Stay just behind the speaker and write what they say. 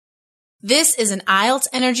This is an IELTS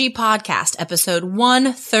Energy Podcast, episode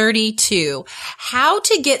 132, How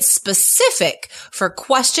to Get Specific for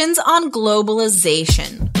Questions on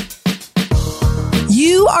Globalization.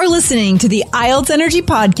 You are listening to the IELTS Energy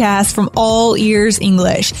Podcast from All Ears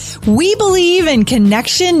English. We believe in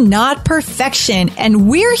connection, not perfection, and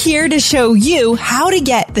we're here to show you how to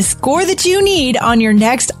get the score that you need on your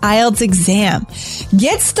next IELTS exam.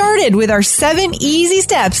 Get started with our 7 easy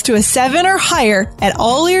steps to a 7 or higher at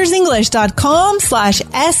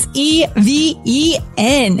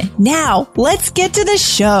allearsenglish.com/SEVEN. Now, let's get to the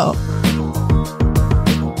show.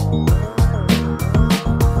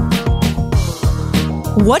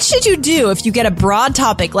 What should you do if you get a broad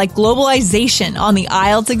topic like globalization on the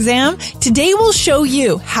IELTS exam? Today we'll show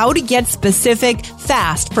you how to get specific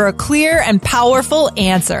fast for a clear and powerful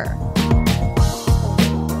answer.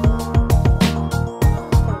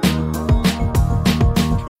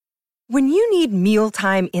 When you need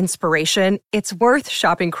mealtime inspiration, it's worth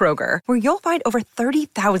shopping Kroger, where you'll find over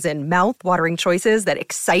 30,000 mouth-watering choices that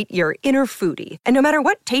excite your inner foodie. And no matter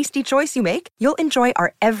what tasty choice you make, you'll enjoy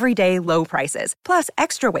our everyday low prices, plus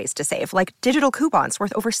extra ways to save, like digital coupons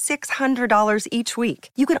worth over $600 each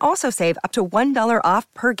week. You can also save up to $1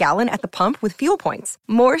 off per gallon at the pump with fuel points.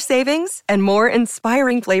 More savings and more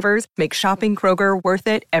inspiring flavors make shopping Kroger worth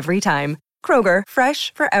it every time. Kroger,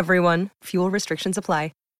 fresh for everyone. Fuel restrictions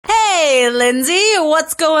apply. Hey, Lindsay,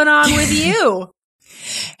 what's going on with you?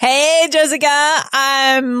 Hey, Jessica.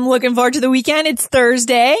 I'm looking forward to the weekend. It's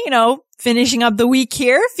Thursday, finishing up the week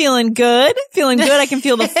here. Feeling good. I can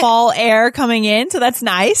feel the fall air coming in, so that's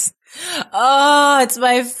nice. Oh, it's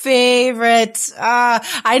my favorite.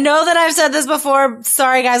 I know that I've said this before.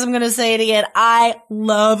 Sorry, guys, I'm going to say it again. I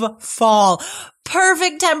love fall.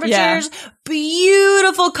 Perfect temperatures,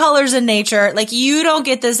 beautiful colors in nature. Like, you don't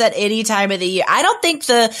get this at any time of the year. I don't think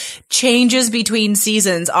the changes between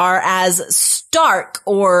seasons are as stark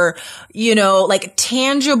or,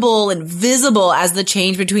 tangible and visible as the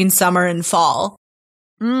change between summer and fall.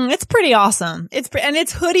 It's pretty awesome. It's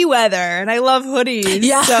hoodie weather, and I love hoodies.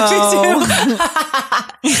 Yeah, so. me too.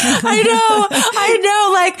 I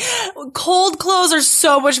know. Like, cold clothes are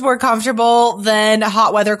so much more comfortable than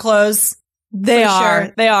hot weather clothes. They are.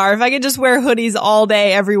 Sure. They are. If I could just wear hoodies all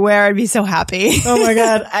day everywhere, I'd be so happy. Oh my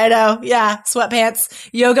God. I know. Yeah. Sweatpants,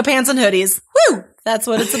 yoga pants, and hoodies. Woo! That's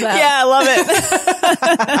what it's about. Yeah, I love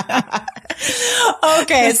it.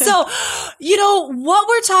 Okay. So, what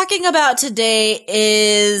we're talking about today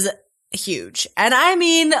is huge. And I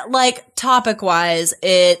mean, topic wise,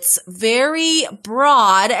 it's very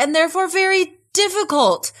broad and therefore very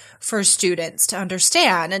difficult for students to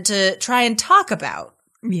understand and to try and talk about.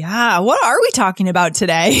 Yeah. What are we talking about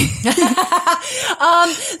today?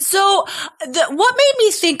 What made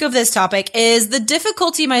me think of this topic is the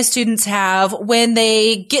difficulty my students have when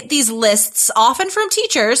they get these lists, often from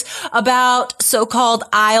teachers, about so-called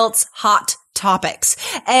IELTS hot topics.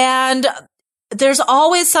 And there's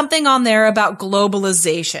always something on there about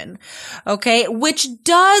globalization, okay? Which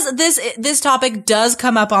this topic does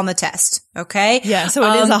come up on the test, okay? Yeah, so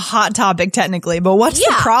it is a hot topic technically, but what's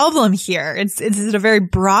the problem here? Is it a very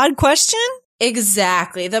broad question?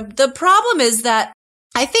 Exactly. The problem is that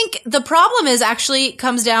I think the problem actually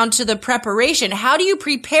comes down to the preparation. How do you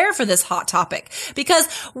prepare for this hot topic? Because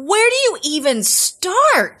where do you even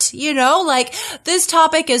start? This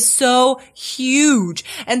topic is so huge.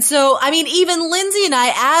 And so, even Lindsay and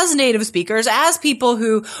I, as native speakers, as people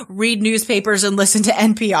who read newspapers and listen to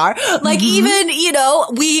NPR,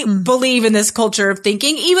 we believe in this culture of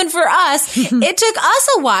thinking. Even for us, it took us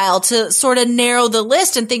a while to sort of narrow the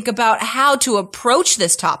list and think about how to approach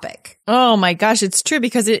this topic. Oh my gosh, it's true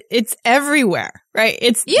because it's everywhere, right?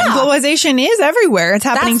 Globalization is everywhere. It's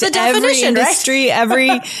happening to every industry,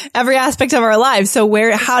 right? every aspect of our lives. So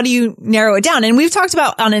how do you narrow it down? And we've talked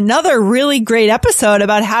about on another really great episode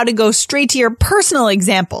about how to go straight to your personal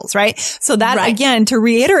examples, right? So that again, to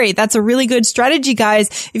reiterate, that's a really good strategy, guys.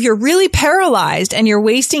 If you're really paralyzed and you're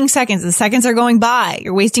wasting seconds, the seconds are going by,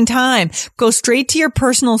 you're wasting time, go straight to your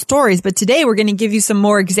personal stories. But today we're going to give you some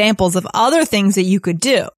more examples of other things that you could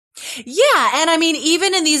do. Yeah. And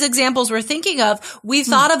even in these examples we're thinking of, we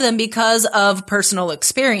thought of them because of personal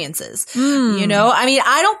experiences.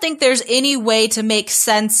 I don't think there's any way to make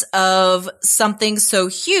sense of something so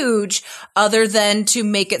huge other than to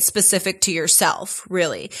make it specific to yourself,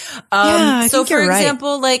 really. I so think for you're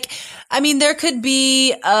example, right. there could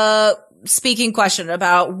be speaking question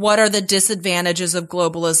about what are the disadvantages of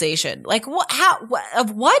globalization. Like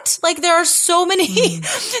what? Like there are so many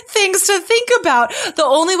things to think about. The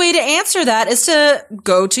only way to answer that is to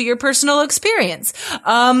go to your personal experience.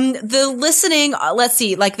 The listening, let's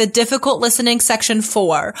see, like the difficult listening section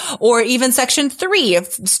 4 or even section 3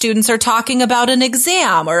 if students are talking about an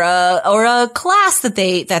exam or a class that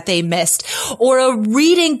they missed or a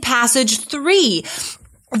reading passage 3.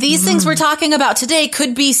 These things we're talking about today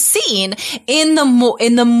could be seen in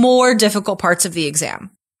the more difficult parts of the exam.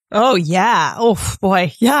 Oh, yeah. Oh,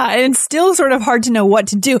 boy. Yeah. And it's still sort of hard to know what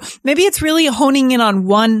to do. Maybe it's really honing in on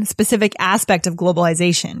one specific aspect of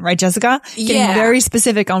globalization, right, Jessica? Getting very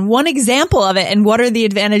specific on one example of it and what are the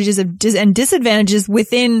advantages and disadvantages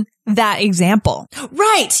within that example.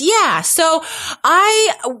 Right. Yeah. So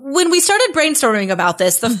when we started brainstorming about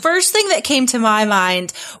this, the first thing that came to my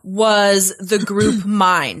mind was the group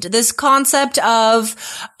mind. This concept of,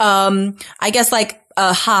 I guess like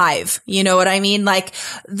a hive. You know what I mean? Like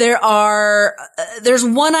there's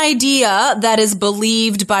one idea that is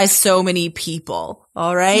believed by so many people.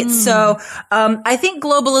 All right. So, I think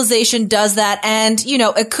globalization does that. And,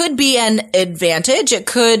 it could be an advantage. It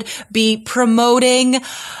could be promoting,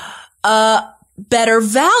 better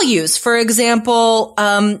values. For example,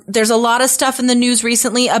 there's a lot of stuff in the news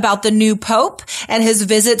recently about the new Pope and his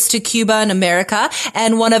visits to Cuba and America.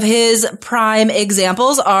 And one of his prime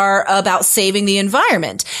examples are about saving the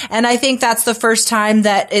environment. And I think that's the first time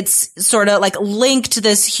that it's sort of like linked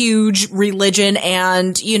this huge religion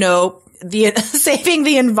and, saving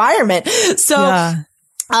the environment. So, yeah.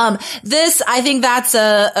 I think that's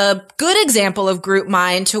a good example of group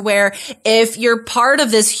mind to where if you're part of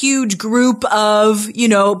this huge group of,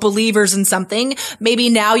 believers in something, maybe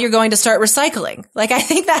now you're going to start recycling. Like, I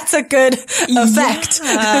think that's a good effect.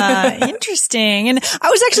 Yeah, interesting. And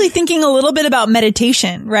I was actually thinking a little bit about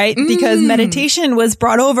meditation, right? Because meditation was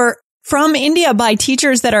brought over from India by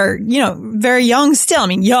teachers that are, very young still. I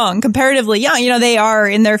mean, young, comparatively young. They are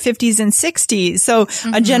in their 50s and 60s. So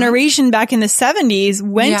a generation back in the 70s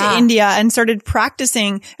went to India and started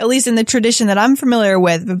practicing, at least in the tradition that I'm familiar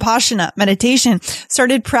with, Vipassana, meditation,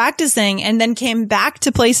 started practicing and then came back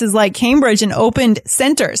to places like Cambridge and opened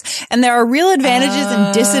centers. And there are real advantages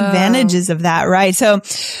and disadvantages of that, right? So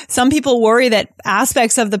some people worry that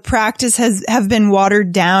aspects of the practice have been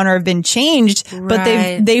watered down or have been changed, but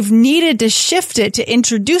they've needed to shift it to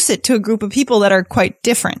introduce it to a group of people that are quite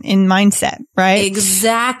different in mindset, right?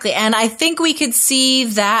 Exactly. And I think we could see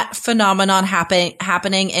that phenomenon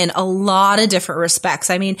happening in a lot of different respects.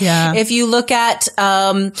 I mean, if you look at,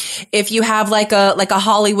 if you have like a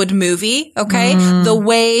Hollywood movie, okay, the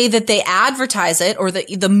way that they advertise it or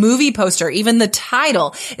the movie poster, even the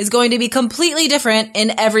title is going to be completely different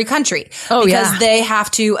in every country because they have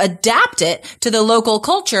to adapt it to the local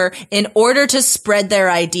culture in order to spread their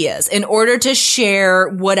ideas, in order to share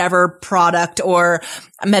whatever product or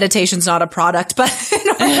meditation's not a product, but it's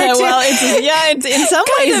in some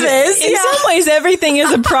ways, some ways, everything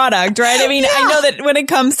is a product, right? I mean, I know that when it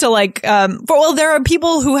comes to like, there are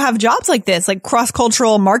people who have jobs like this, like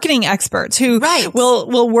cross-cultural marketing experts who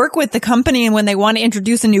will work with the company and when they want to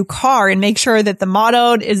introduce a new car and make sure that the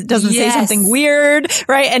motto doesn't say something weird,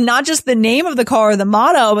 right? And not just the name of the car or the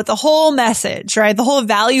motto, but the whole message, right? The whole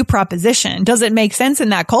value proposition. Does it make sense in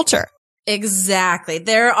that culture? Exactly.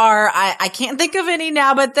 There are, I can't think of any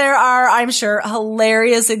now, but there are, I'm sure,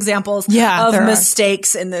 hilarious examples of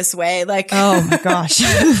mistakes in this way. Like, oh my gosh. But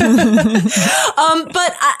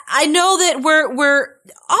I know that we're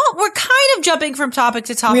kind of jumping from topic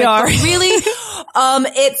to topic, but really,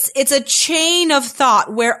 it's a chain of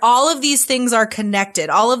thought where all of these things are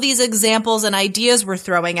connected. All of these examples and ideas we're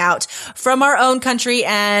throwing out from our own country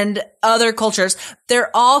and other cultures,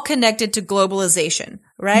 they're all connected to globalization.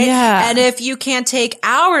 Right? Yeah. And if you can take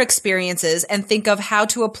our experiences and think of how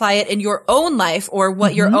to apply it in your own life or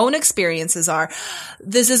what your own experiences are,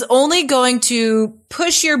 this is only going to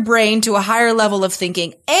push your brain to a higher level of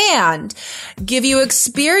thinking and give you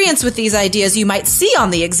experience with these ideas you might see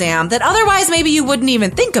on the exam that otherwise maybe you wouldn't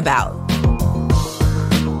even think about.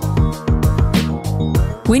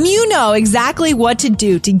 When you know exactly what to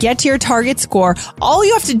do to get to your target score, all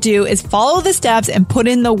you have to do is follow the steps and put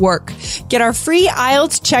in the work. Get our free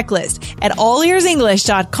IELTS checklist at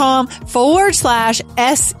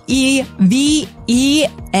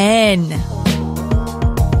allearsenglish.com/SEVEN.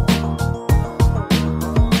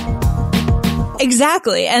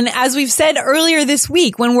 Exactly. And as we've said earlier this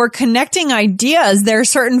week, when we're connecting ideas, there are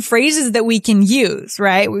certain phrases that we can use,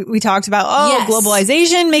 right? We talked about,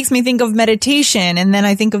 globalization makes me think of meditation. And then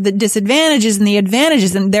I think of the disadvantages and the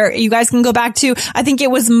advantages. And there, you guys can go back to, I think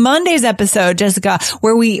it was Monday's episode, Jessica,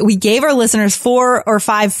 where we gave our listeners 4 or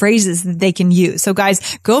 5 phrases that they can use. So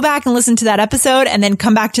guys, go back and listen to that episode and then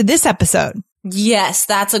come back to this episode. Yes,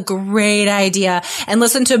 that's a great idea. And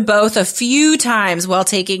listen to both a few times while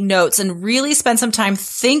taking notes and really spend some time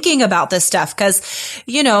thinking about this stuff. Cause,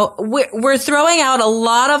 you know, we're throwing out a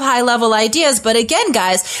lot of high level ideas. But again,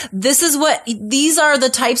 guys, these are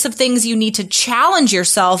the types of things you need to challenge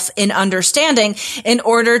yourself in understanding in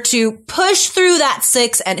order to push through that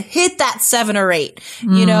 6 and hit that 7 or 8.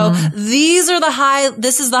 You know, this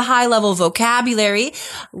is the high level vocabulary,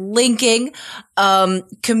 linking,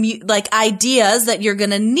 ideas that you're going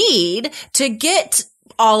to need to get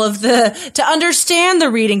to understand the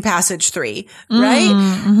reading passage 3, right?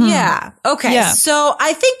 Mm-hmm. Yeah. Okay. Yeah. So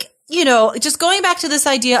I think, you know, just going back to this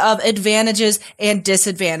idea of advantages and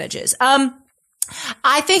disadvantages.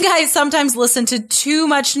 I think I sometimes listen to too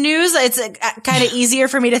much news. It's kind of easier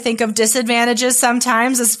for me to think of disadvantages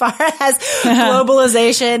sometimes as far as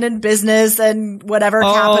globalization and business and whatever,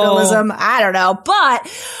 capitalism. I don't know.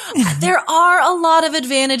 But there are a lot of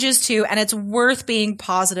advantages too, and it's worth being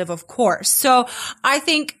positive, of course. So I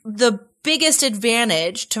think the biggest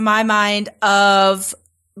advantage to my mind of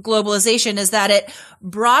globalization is that it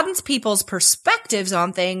broadens people's perspectives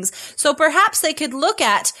on things. So perhaps they could look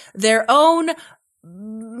at their own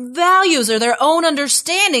values or their own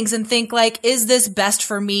understandings and think like, is this best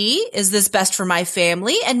for me? Is this best for my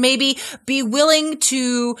family? And maybe be willing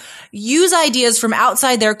to use ideas from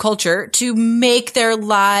outside their culture to make their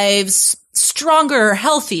lives stronger or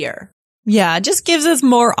healthier. Yeah, it just gives us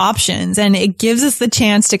more options, and it gives us the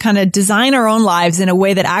chance to kind of design our own lives in a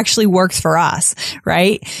way that actually works for us,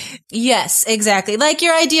 right? Yes, exactly. Like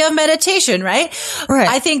your idea of meditation, right? Right.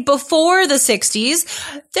 I think before the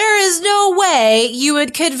 60s, there is no way you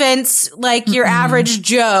would convince like your average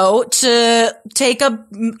Joe to take a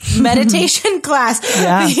meditation class,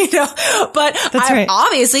 you know, but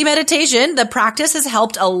obviously meditation, the practice has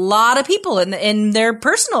helped a lot of people in their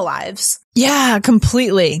personal lives. Yeah,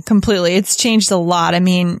 completely. It's changed a lot. I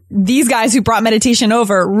mean, these guys who brought meditation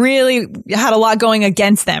over really had a lot going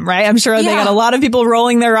against them, right? I'm sure they got a lot of people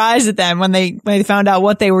rolling their eyes at them when they found out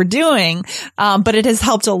what they were doing. But it has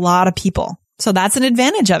helped a lot of people. So that's an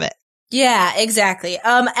advantage of it. Yeah, exactly.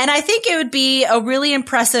 And I think it would be a really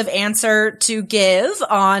impressive answer to give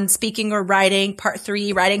on speaking or writing, part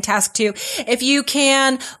 3, writing task 2, if you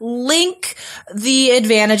can link the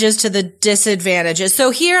advantages to the disadvantages.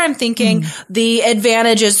 So here I'm thinking the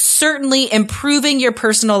advantage is certainly improving your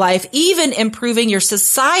personal life, even improving your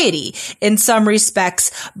society in some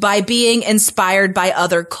respects by being inspired by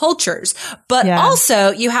other cultures. But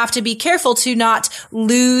also you have to be careful to not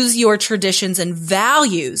lose your traditions and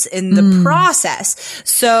values in the process.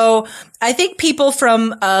 So I think people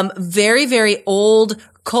from very, very old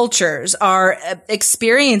cultures are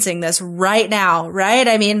experiencing this right now, right?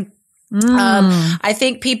 I mean, I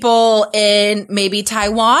think people in maybe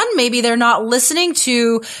Taiwan, maybe they're not listening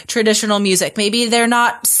to traditional music. Maybe they're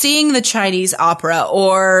not seeing the Chinese opera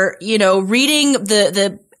or, you know, reading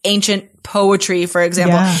the ancient poetry, for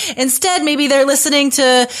example. Yeah. Instead, maybe they're listening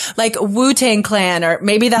to like Wu-Tang Clan, or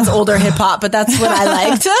maybe that's older hip hop, but that's what I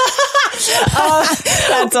liked.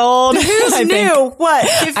 That's old. Who's new?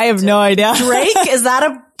 What? I have no idea. Drake? Is that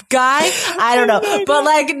a guy? I don't know. But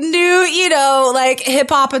like new, you know, like hip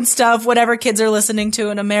hop and stuff, whatever kids are listening to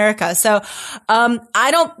in America. So,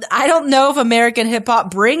 I don't know if American hip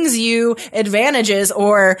hop brings you advantages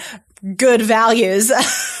or good values.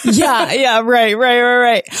 Yeah,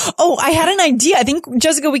 right. Oh, I had an idea. I think,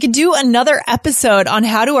 Jessica, we could do another episode on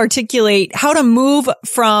how to articulate, how to move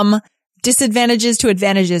from disadvantages to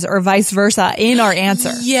advantages or vice versa in our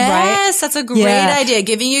answer. Yes, right? That's a great idea.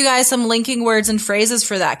 Giving you guys some linking words and phrases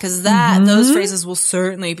for that, because those phrases will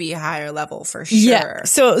certainly be higher level for sure. Yeah.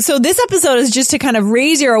 So this episode is just to kind of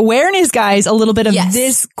raise your awareness, guys, a little bit of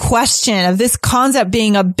this question, of this concept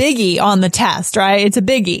being a biggie on the test, right? It's a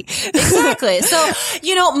biggie. Exactly. So,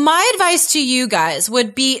 you know, my advice to you guys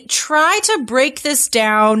would be try to break this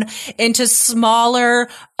down into smaller,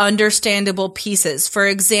 understandable pieces. For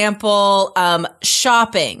example,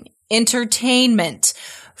 shopping, entertainment,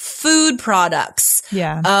 food products,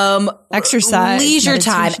 exercise, leisure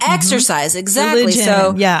time, exercise, exactly. Religion,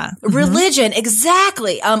 so religion,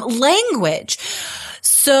 exactly. Language.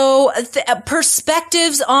 So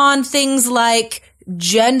perspectives on things like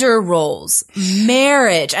gender roles,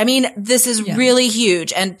 marriage. I mean, this is really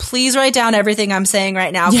huge. And please write down everything I'm saying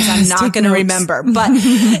right now because I'm not going to remember. But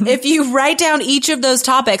if you write down each of those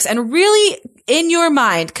topics and really in your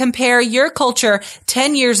mind compare your culture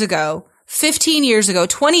 10 years ago, 15 years ago,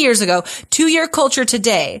 20 years ago to your culture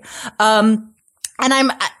today, and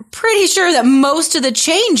I'm pretty sure that most of the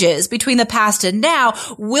changes between the past and now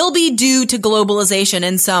will be due to globalization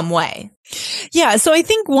in some way. Yeah. So I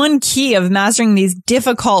think one key of mastering these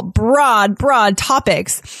difficult, broad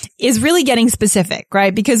topics is really getting specific,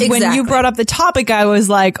 right? Because when you brought up the topic, I was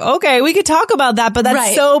like, okay, we could talk about that, but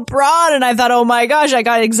that's so broad. And I thought, oh my gosh, I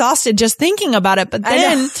got exhausted just thinking about it. But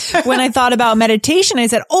then when I thought about meditation, I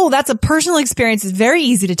said, oh, that's a personal experience. It's very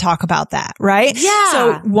easy to talk about that, right? Yeah.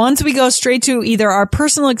 So once we go straight to either our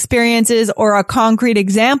personal experiences or a concrete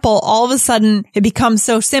example, all of a sudden it becomes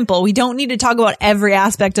so simple. We don't need to talk about every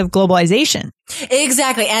aspect of globalization.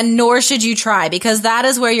 Exactly. And nor should you try, because that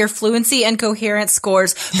is where your fluency and coherence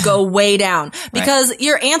scores go way down, because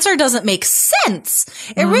your answer doesn't make sense.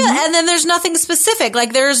 It really, and then there's nothing specific.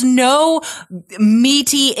 Like there's no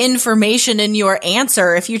meaty information in your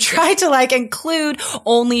answer if you try to like include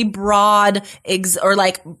only broad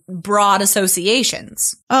broad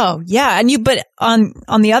associations. Oh, yeah. And but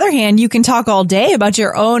on the other hand, you can talk all day about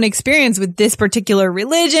your own experience with this particular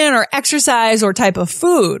religion or exercise or type of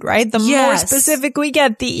food, right? The more specific we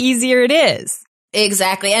get, the easier it is.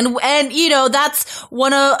 Exactly. And that's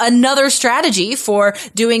another strategy for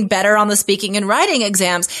doing better on the speaking and writing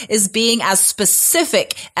exams is being as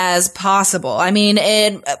specific as possible. I mean,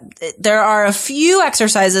 there are a few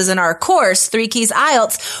exercises in our course, 3 Keys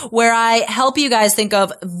IELTS, where I help you guys think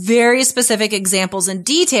of very specific examples and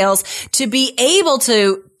details to be able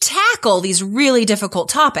to tackle these really difficult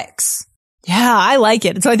topics. Yeah, I like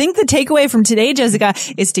it. So I think the takeaway from today, Jessica,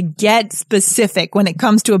 is to get specific when it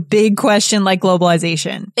comes to a big question like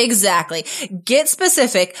globalization. Exactly. Get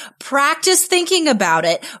specific, practice thinking about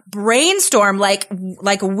it, brainstorm like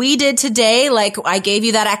we did today. Like I gave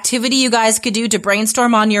you that activity you guys could do to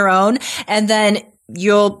brainstorm on your own, and then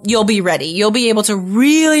you'll be ready. You'll be able to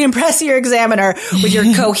really impress your examiner with your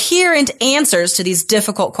coherent answers to these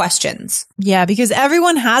difficult questions. Yeah, because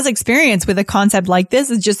everyone has experience with a concept like this.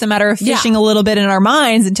 It's just a matter of fishing a little bit in our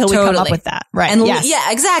minds until we come up with that. Right. And yeah,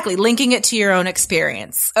 exactly. Linking it to your own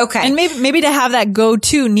experience. Okay. And maybe to have that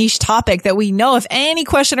go-to niche topic that we know if any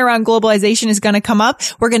question around globalization is going to come up,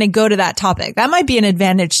 we're going to go to that topic. That might be an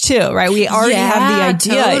advantage too, right? We already have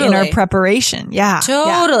the idea in our preparation. Yeah.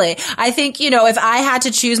 Totally. Yeah. I think, if I had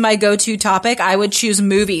to choose my go-to topic, I would choose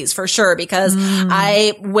movies for sure, because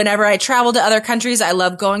whenever I travel to other countries, I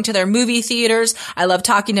love going to their movie theaters. I love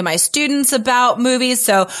talking to my students about movies.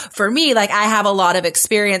 So for me, I have a lot of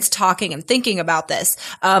experience talking and thinking about this.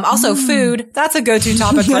 Also food, that's a go-to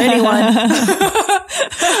topic for anyone.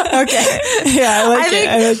 Okay. Yeah,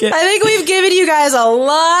 I like it. I think we've given you guys a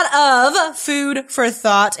lot of food for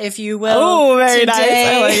thought, if you will. Oh, very nice.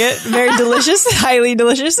 I like it. Very delicious, highly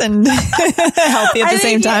delicious, and healthy at the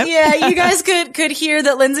same time. Yeah, you guys could hear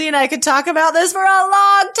that Lindsay and I could talk about this for a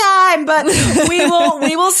long time, but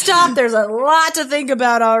we will stop. There's a lot to think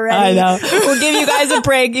about already. I know. We'll give you guys a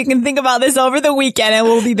break. You can think about this over the weekend, and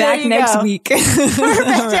we'll be back next week. Perfect.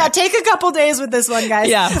 Right. Yeah, take a couple days with this one, guys.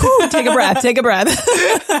 Yeah. Take a breath. Take a breath.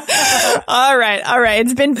 All right.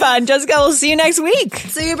 It's been fun. Jessica, we'll see you next week.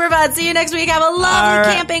 Super fun. See you next week. Have a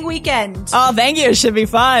lovely camping weekend. Oh, thank you. It should be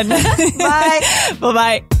fun. Bye.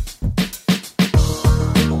 Bye-bye.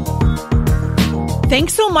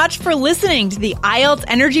 Thanks so much for listening to the IELTS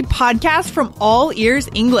Energy Podcast from All Ears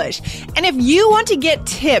English. And if you want to get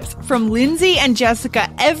tips from Lindsay and Jessica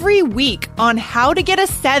every week on how to get a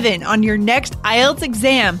 7 on your next IELTS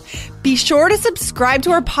exam, be sure to subscribe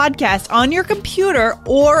to our podcast on your computer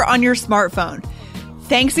or on your smartphone.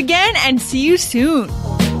 Thanks again, and see you soon.